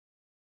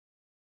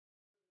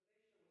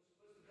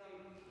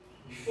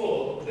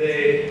before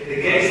the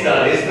case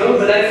studies, no?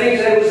 But I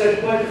think that was a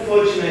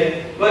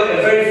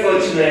very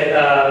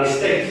fortunate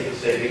mistake, so to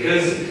say,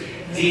 because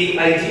the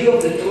idea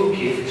of the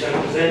toolkit, which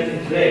I'm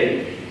presenting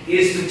today,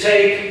 is to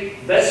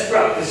take best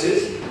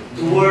practices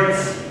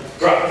towards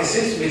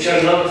practices which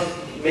are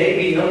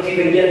maybe not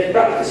even yet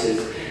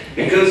practices.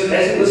 Because,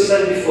 as it was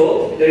said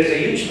before, there is a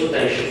huge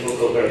potential for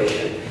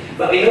cooperation.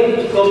 But in order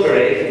to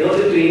cooperate, in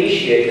order to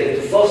initiate and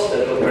to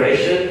foster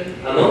cooperation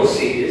among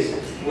cities,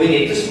 we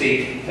need to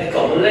speak a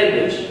common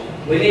language.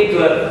 We need to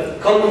have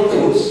common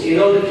tools in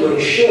order to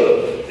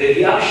ensure that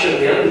the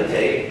action we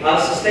undertake are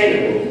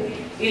sustainable.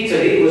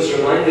 Italy was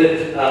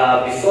reminded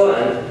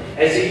beforehand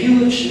as a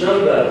huge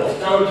number of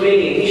town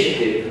twinning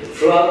initiatives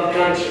throughout the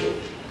country.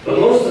 But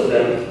most of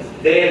them,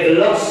 they have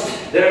lost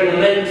their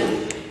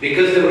momentum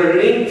because they were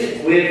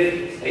linked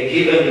with a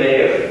given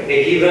mayor,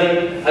 a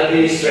given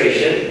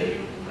administration,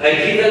 a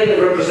given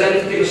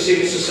representative of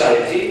civil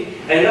society,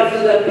 and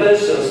after that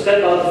person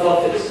stepped out of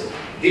office,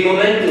 the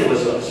momentum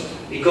was lost,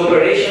 the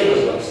cooperation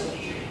was lost.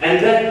 And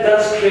that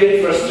does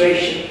create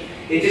frustration.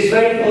 It is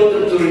very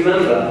important to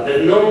remember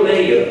that no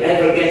mayor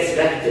ever gets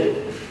elected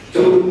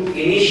to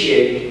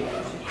initiate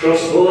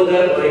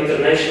cross-border or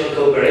international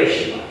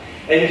cooperation.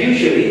 And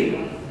usually,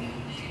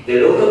 the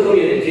local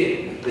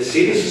community, the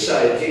civil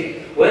society,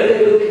 when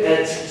they look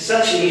at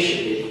such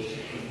initiative,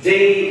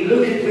 they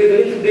look at it with a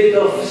little bit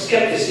of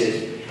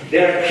skepticism. They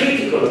are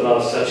critical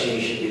about such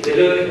initiative. They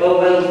look, oh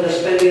well, they're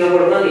spending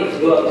our money to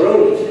go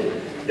abroad.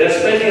 They're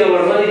spending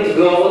our money to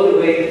go all the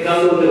way,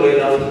 come all the way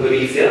down to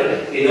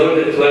Gorizia in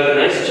order to have a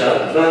nice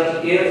job.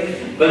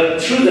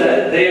 But through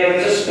that, they are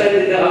just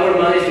spending our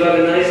money to have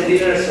a nice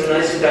dinner and some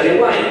nice Italian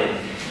wine.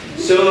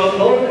 So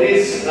all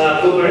these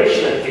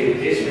cooperation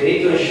activities, we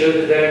need to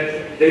ensure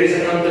that there is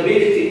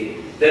accountability,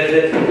 that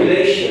the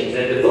population,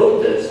 that the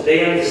voters,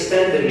 they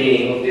understand the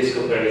meaning of this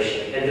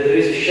cooperation, and that there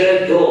is a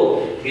shared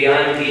goal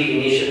behind the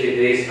initiative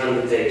that is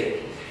undertaken.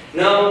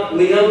 Now,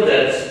 we know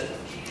that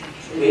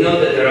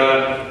there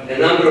are a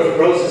number of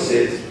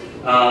processes,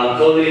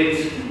 call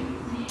it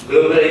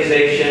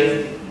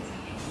globalization,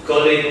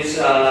 call it,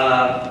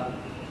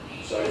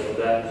 sorry for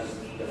that, it's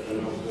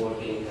definitely not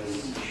working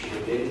as it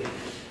should be.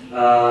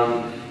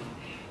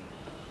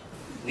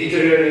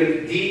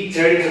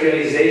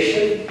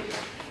 Deterritorialization.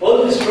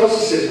 All these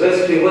processes,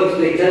 basically what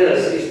they tell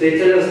us is they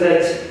tell us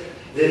that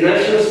the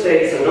national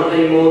states are not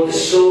anymore the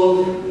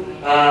sole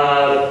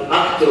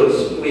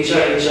actors which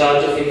are in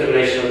charge of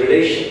international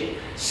relations.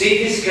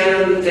 Cities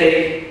can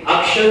undertake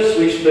actions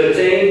which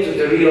pertain to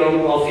the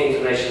realm of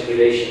international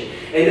relations,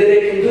 and that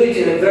they can do it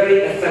in a very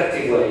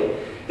effective way.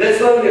 That's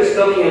why we are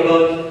talking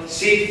about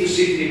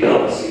city-to-city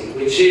diplomacy,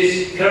 which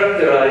is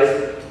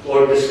characterized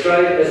or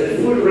described as the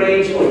full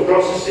range of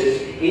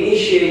processes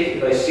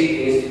initiated by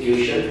city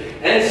institutions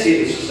and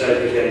civil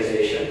society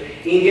organizations,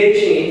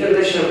 engaging in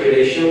international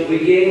relations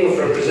with the aim of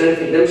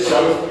representing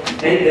themselves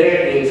and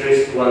their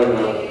interests to one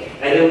another.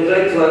 And I would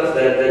like to add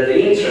that the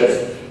interest,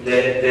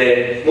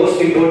 the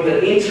most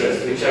important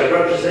interests which are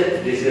represented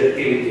in this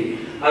activity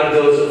are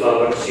those of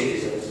our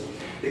citizens.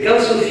 The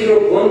Council of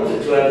Europe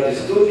wanted to have this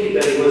toolkit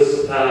that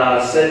was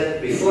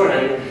said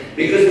beforehand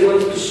because they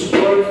wanted to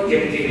support the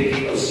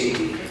activity of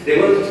cities. They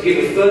wanted to give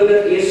a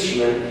further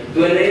instrument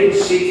to enable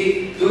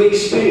cities to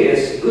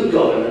experience good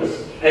governance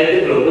at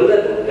the global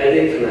level, at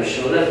the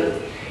international level.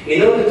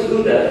 In order to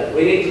do that,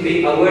 we need to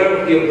be aware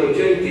of the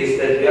opportunities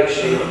that we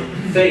actually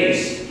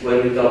face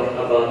when we talk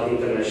about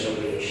international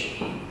relations.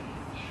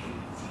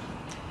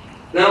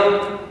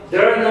 Now,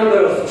 there are a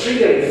number of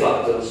triggering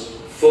factors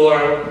for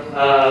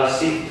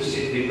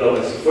city-to-city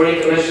diplomacy, for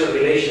international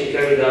relations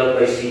carried out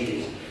by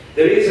cities.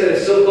 There is a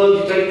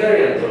so-called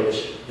utilitarian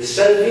approach, the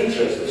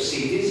self-interest of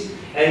cities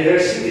and their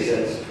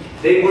citizens.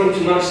 They want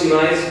to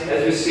maximize,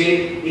 as we've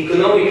seen,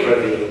 economic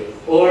revenue,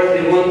 or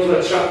they want to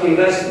attract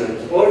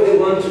investment, or they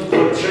want to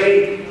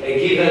portray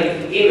a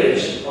given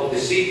image of the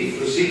city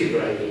through city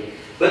branding.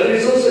 But there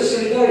is also a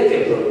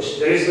solidarity approach.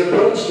 There is an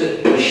approach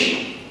that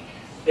pushes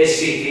a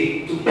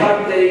city to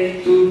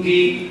partake to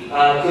the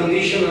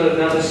condition of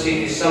another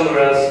city somewhere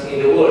else in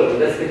the world.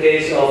 And that's the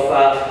case of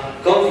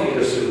conflict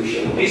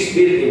resolution,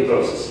 peace-building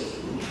processes,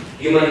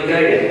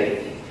 humanitarian aid.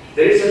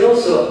 There is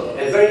also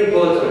a very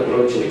important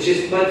approach, which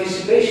is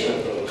participation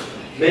approach.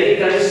 Many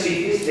times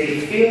cities, they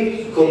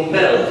feel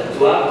compelled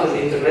to act on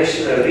the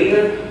international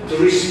arena to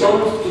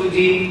respond to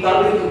the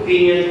public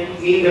opinion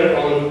in their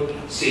own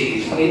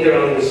cities, in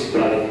their own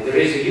municipality. There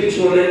is a huge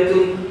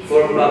momentum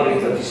for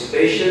public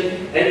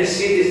participation, and the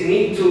cities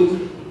need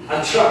to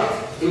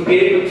attract, to be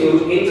able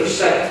to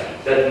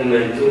intersect that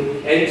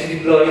momentum and to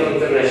deploy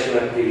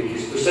international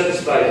activities to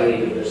satisfy the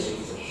needs of their citizens.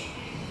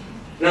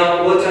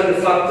 Now, what are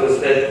the factors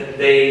that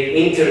they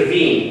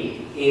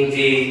intervene in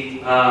the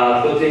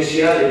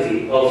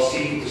potentiality of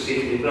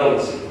city-to-city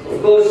diplomacy?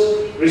 Of course,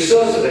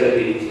 resource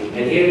availability.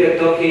 And here we are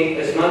talking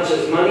as much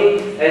as money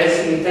as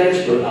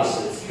intangible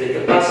assets. The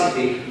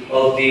capacity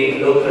of the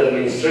local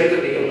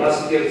administrator, the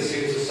capacity of the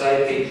civil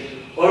society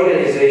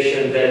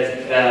organization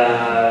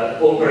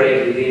that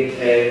operate within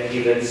a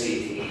given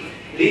city.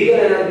 Legal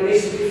and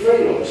administrative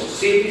frameworks.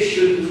 Cities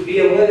should be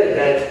aware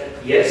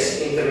that,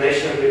 yes,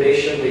 international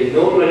relations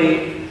will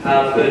normally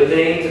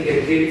pertain to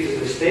the activities of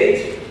the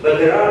state, but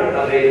there are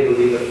available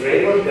legal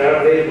frameworks, there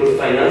are available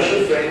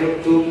financial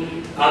frameworks to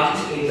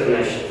act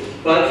internationally.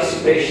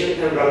 Participation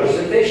and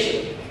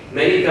representation.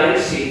 Many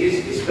times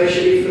cities,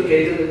 especially if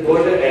located in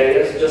border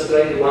areas, just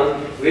like the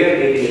one we are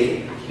living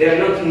in, they are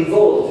not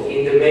involved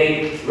in the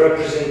main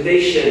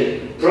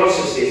representation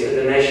processes at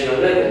the national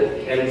level.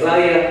 And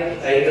via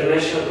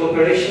international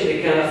cooperation,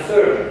 they can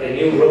affirm a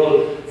new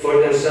role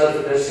for themselves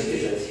and their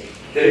citizens.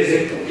 There is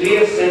a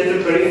clear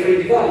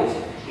center-periphery divide.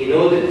 In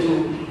order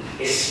to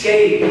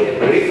escape a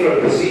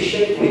peripheral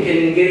position, we can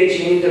engage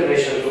in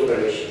international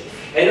cooperation.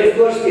 And of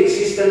course, the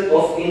existence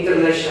of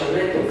international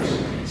networks.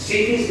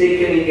 Cities, they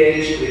can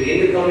engage within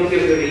the Committee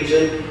of the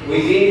Region,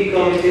 within the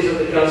committees of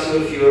the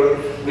Council of Europe,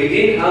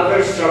 within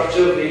other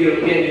structures of the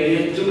European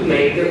Union to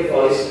make their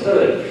voice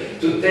heard,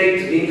 to take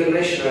to the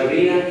international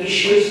arena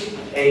issues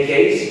and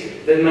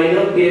cases that might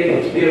not be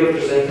able to be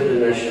represented at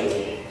the national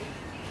level.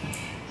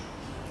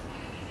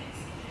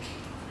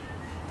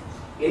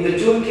 In the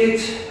toolkit,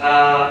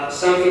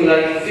 something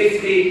like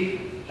 50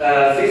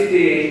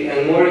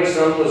 and more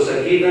examples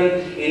are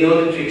given in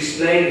order to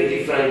explain the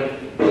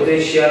different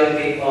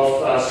potentiality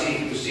of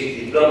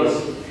city-to-city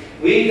diplomacy.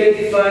 We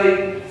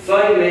identified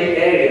 5 main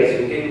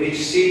areas within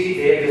which cities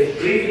have a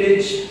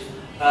privileged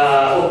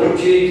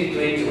opportunity to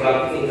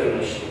interact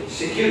internationally.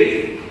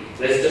 Security.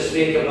 Let's just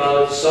think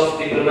about soft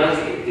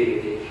diplomatic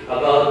activity,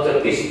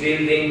 about peace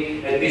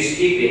building and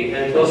peacekeeping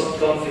and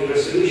post-conflict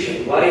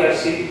resolution. Why are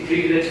cities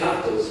privileged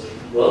actors?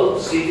 Well,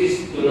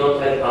 cities do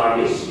not have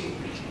armies,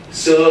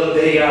 so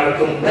they are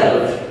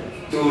compelled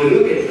to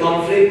look at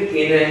conflict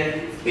in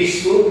a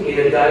peaceful, in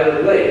a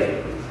dialogue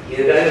way,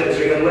 in a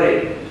dialogue-driven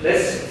way.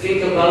 Let's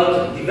think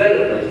about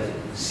development.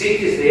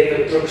 Cities, they have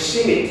a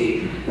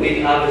proximity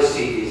with other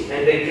cities,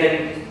 and they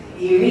can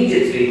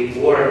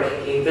immediately work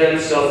in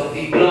terms of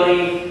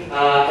deploying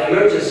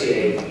emergency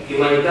aid,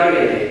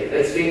 humanitarian aid.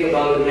 Let's think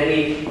about the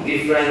many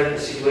different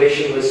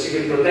situations with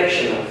civil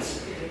protection acts.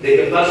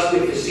 The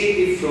capacity of the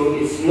city,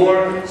 through its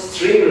more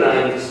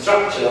streamlined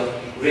structure,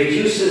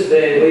 reduces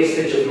the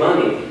wastage of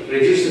money,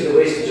 reduces the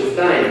wastage of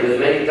time that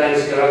many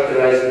times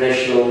characterize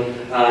national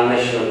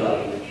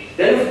value.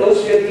 Then, of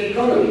course, we have the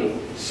economy.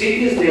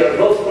 Cities, they are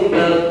both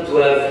compelled to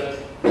have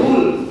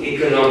pull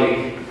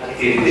economic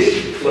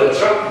activities to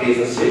attract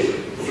businesses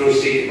through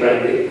city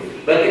branding,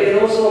 but they can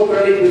also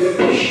operate with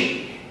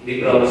push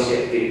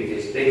diplomacy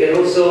activities. They can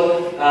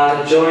also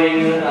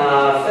join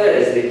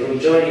fairs, they can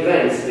join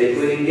events, they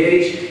could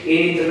engage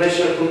in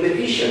international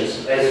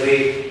competitions, as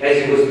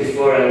it was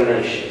before I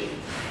mentioned.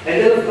 And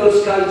then, of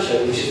course,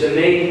 culture, which is the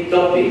main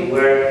topic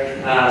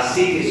where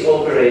cities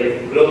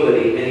operate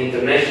globally and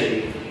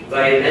internationally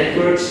via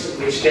networks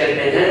which can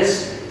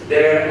enhance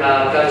their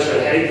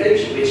cultural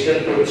heritage, which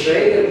can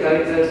portray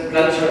their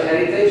cultural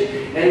heritage,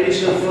 and which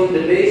can form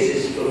the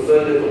basis for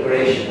further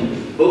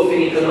cooperation, both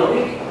in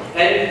economic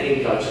and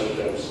in cultural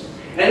terms.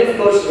 And of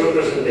course,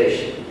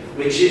 representation,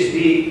 which is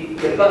the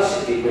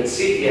capacity that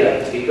cities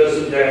have, because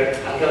of their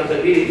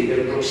accountability,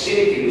 their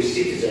proximity with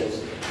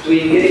citizens, to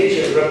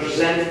engage and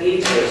represent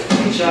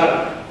interests which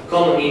are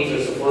common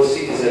interests of all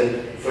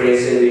citizens, for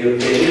instance, in the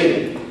European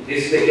Union.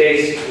 This is the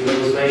case, that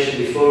was mentioned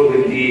before,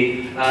 with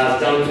the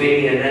town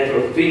twinning and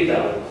network twin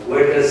town.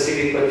 Where does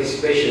civic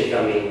participation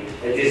come in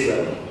at this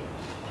level?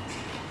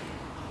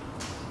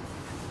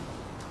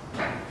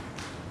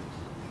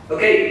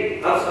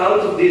 Okay, out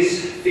of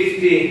these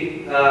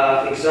 50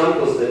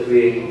 examples that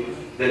we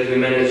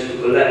managed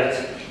to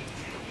collect,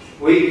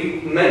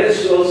 we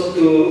managed also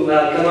to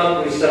come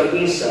up with some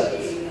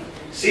insights.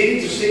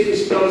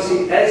 City-to-city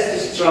diplomacy has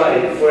to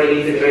strive for an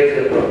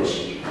integrated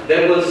approach.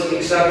 That was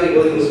exactly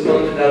what was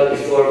pointed out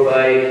before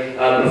by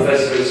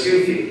Professor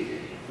Sufi.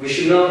 We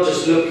should not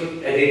just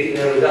look at it in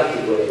a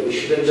reductive way. We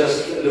shouldn't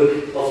just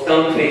look at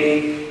town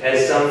planning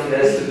as something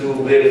that has to do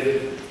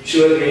with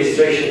two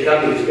administrations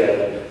coming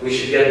together. We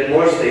should get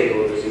more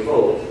stakeholders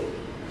involved.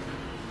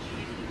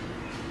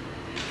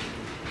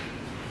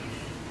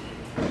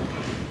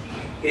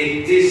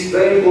 It is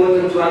very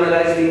important to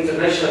analyze the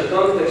international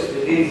context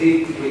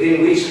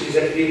within which this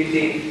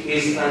activity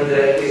is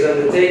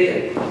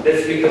undertaken.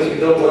 That's because we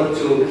don't want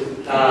to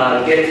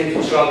get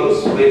into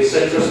troubles with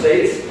central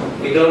states.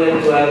 We don't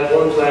want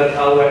to have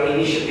our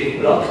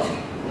initiative blocked.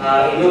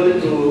 In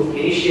order to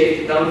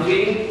initiate town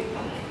twinning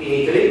in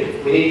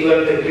Italy, we need to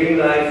have the green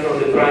light from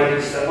the Prime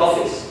Minister's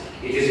office.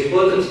 It is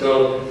important to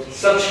know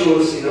such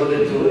rules in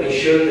order to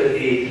ensure that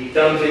the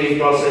town twinning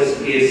process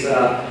is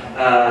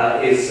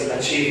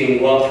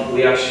achieving what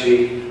we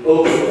actually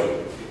hope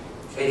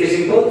for. It is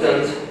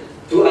important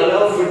to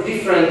allow for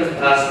different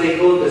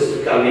stakeholders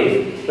to come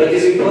in, but it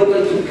is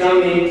important to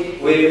come in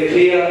with a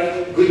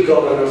clear good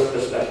governance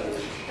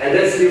perspective. And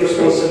that's the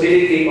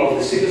responsibility of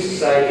the civil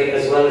society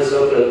as well as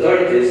local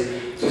authorities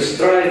to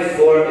strive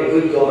for a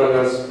good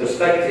governance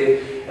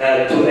perspective,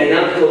 to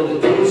enact all the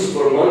tools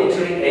for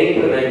monitoring and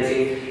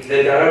implementing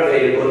that are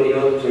available in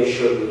order to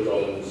ensure good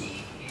governance.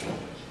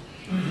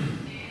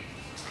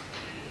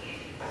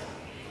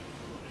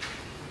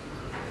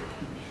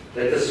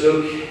 Let us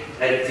look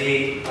at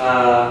the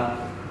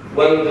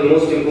one of the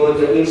most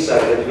important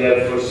insights that we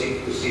have for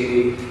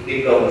city-to-city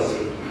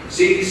diplomacy.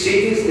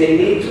 Cities, they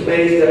need to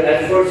base their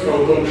efforts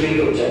on concrete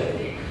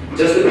objectives.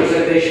 Just the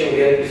presentation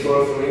we had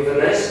before from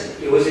Inverness,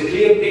 it was a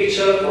clear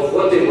picture of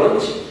what they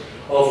want,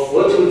 of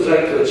what they would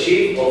like to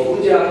achieve, of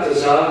who the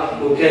actors are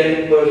who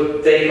can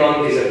take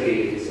on these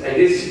activities. And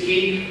this is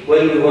key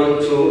when we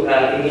want to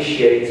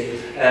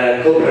initiate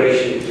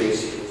cooperation between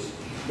cities.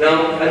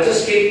 Now, I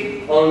just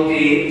keep on to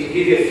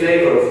give you a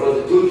flavor of what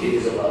the toolkit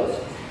is about.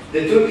 The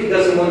toolkit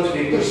doesn't want to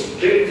be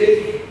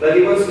prescriptive, but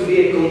it wants to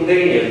be a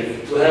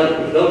companion to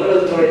help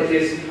local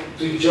authorities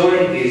to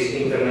join these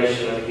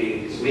international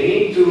activities. We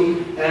need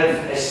to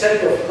have a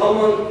set of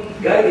common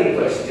guiding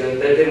questions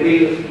that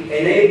will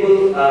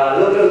enable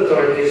local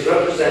authorities,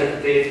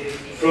 representatives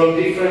from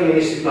different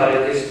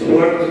municipalities to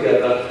work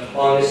together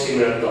on a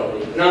similar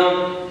topic.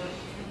 Now,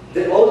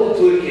 all the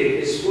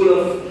toolkit is full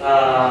of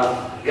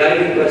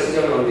guiding questions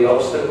on the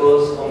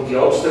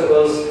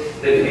obstacles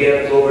that we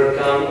have to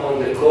overcome,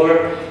 on the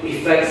core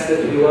effects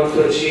that we want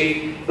to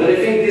achieve. But I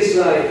think this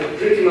slide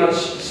pretty much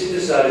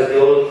synthesizes the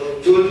whole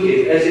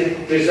toolkit as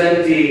it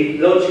presents the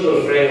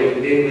logical framework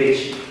within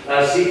which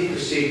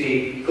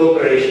city-to-city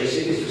cooperation,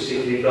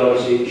 cities-to-city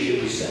diplomacy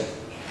should be set.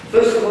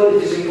 First of all,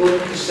 it is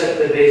important to set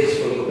the basis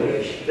for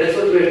cooperation. That's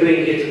what we're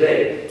doing here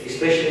today,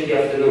 especially in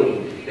the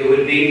afternoon. There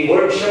will be a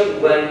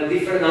workshop when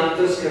different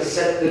actors can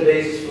set the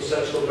basis for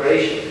such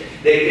cooperation.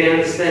 They can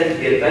understand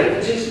the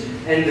advantages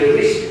and the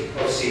risk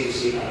of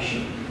city-to-city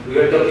action. We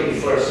were talking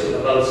before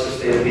about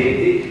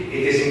sustainability.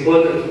 It is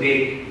important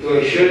to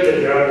ensure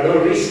that there are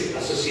no risks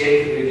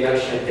associated with the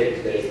action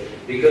taken today.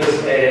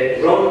 Because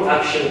a wrong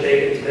action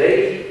taken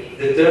today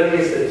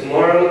determines that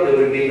tomorrow there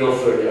will be no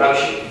further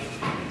action.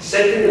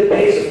 Setting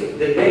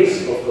the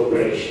base of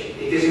cooperation.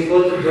 It is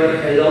important to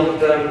have a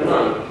long-term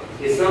plan.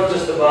 It's not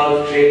just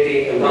about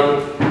creating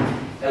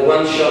a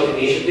one-shot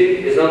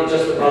initiative. It's not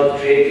just about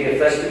creating a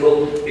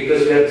festival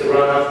because we have to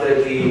run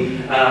after the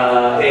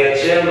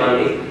AHR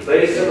money, but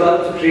it's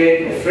about to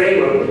create a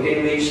framework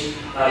within which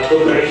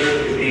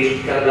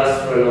cooperation can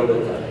last for a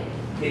longer time.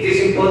 It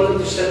is important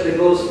to set the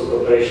goals for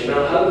cooperation.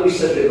 Now, how do we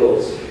set the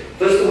goals?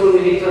 First of all,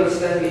 we need to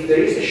understand if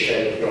there is a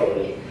shared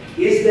problem.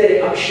 Is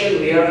the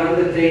action we are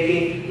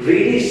undertaking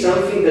really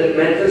something that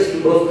matters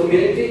to both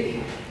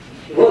communities?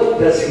 What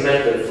does it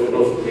matter for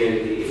both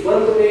communities? If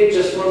one community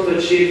just wants to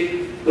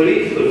achieve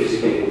political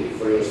visibility,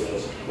 for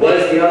instance,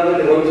 whilst the other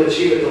they want to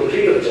achieve a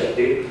concrete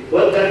objective,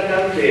 well, that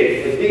can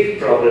create a big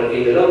problem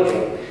in the long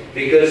run,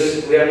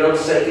 because we are not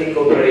setting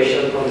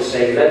cooperation on the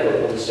same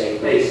level, on the same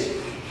pace.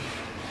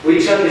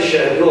 Which are the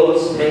shared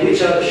goals and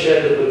which are the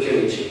shared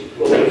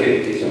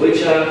opportunities,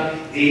 which are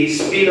the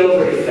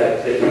spillover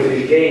effect that we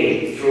will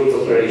gain through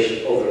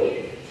cooperation overall.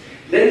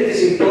 Then it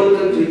is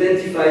important to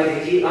identify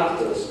the key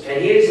actors,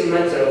 and here is a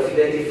matter of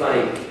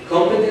identifying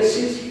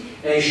competencies,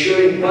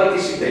 ensuring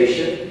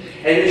participation,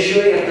 and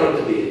ensuring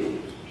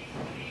accountability.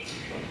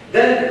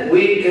 Then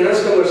we can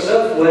ask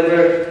ourselves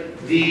whether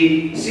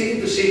the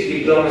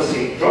city-to-city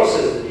diplomacy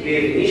process that we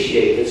have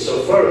initiated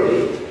so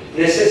thoroughly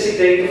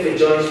necessitates a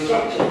joint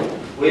structure.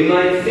 We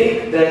might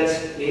think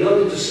that in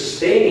order to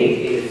sustain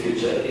it in the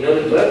future, in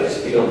order to have this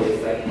spillover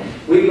effect,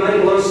 we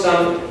might want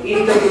some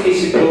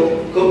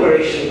intermunicipal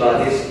cooperation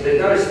bodies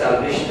that are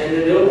established and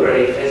that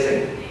operate as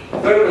a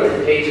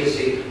permanent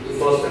agency to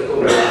foster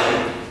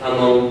cooperation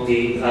among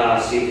the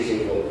cities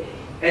involved.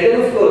 And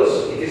then, of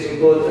course, it is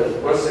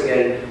important, once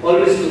again,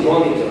 always to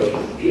monitor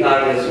the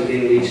areas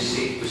within which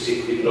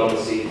city-to-city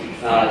diplomacy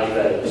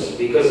develops.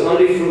 Because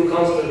only through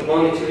constant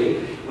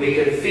monitoring we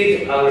can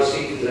feed our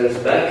citizens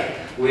back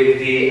with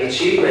the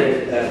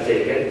achievement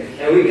taken,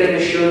 and we can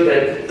ensure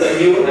that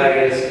new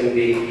areas can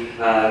be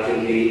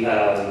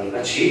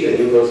achieved and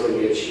new goals can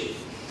be achieved.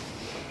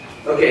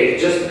 Okay,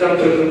 just to come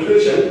to a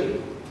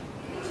conclusion,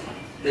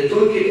 the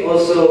toolkit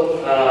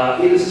also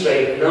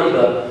illustrates a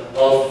number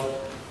of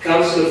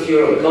Council of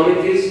Europe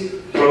committees,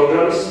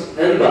 programs,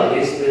 and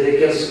bodies that they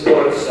can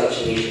support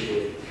such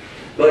initiative.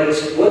 But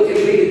what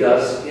it really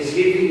does is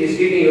giving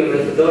you a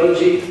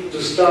methodology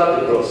to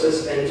start the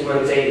process and to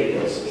maintain the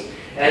process.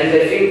 And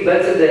I think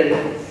better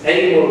than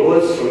any more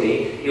words from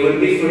me, it will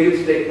be for you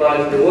to take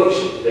part in the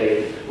workshop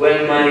today,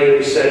 when my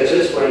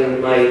researchers, when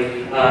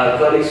my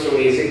colleagues from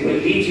ISIG will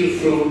lead you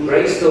through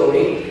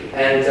brainstorming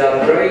and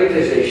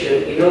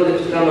prioritization in order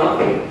to come up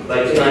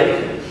by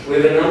tonight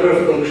with a number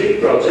of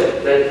concrete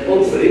projects that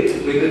hopefully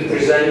we could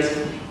present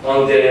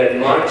on the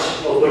March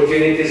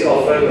opportunities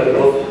offered by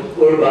both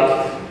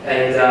URBAC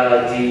and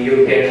the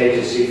European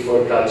Agency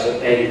for Culture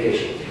and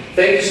Education.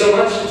 Thank you so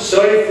much.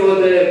 Sorry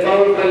for the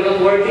PowerPoint not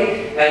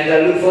working, and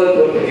I look forward to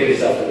working with you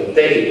this afternoon.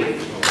 Thank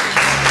you.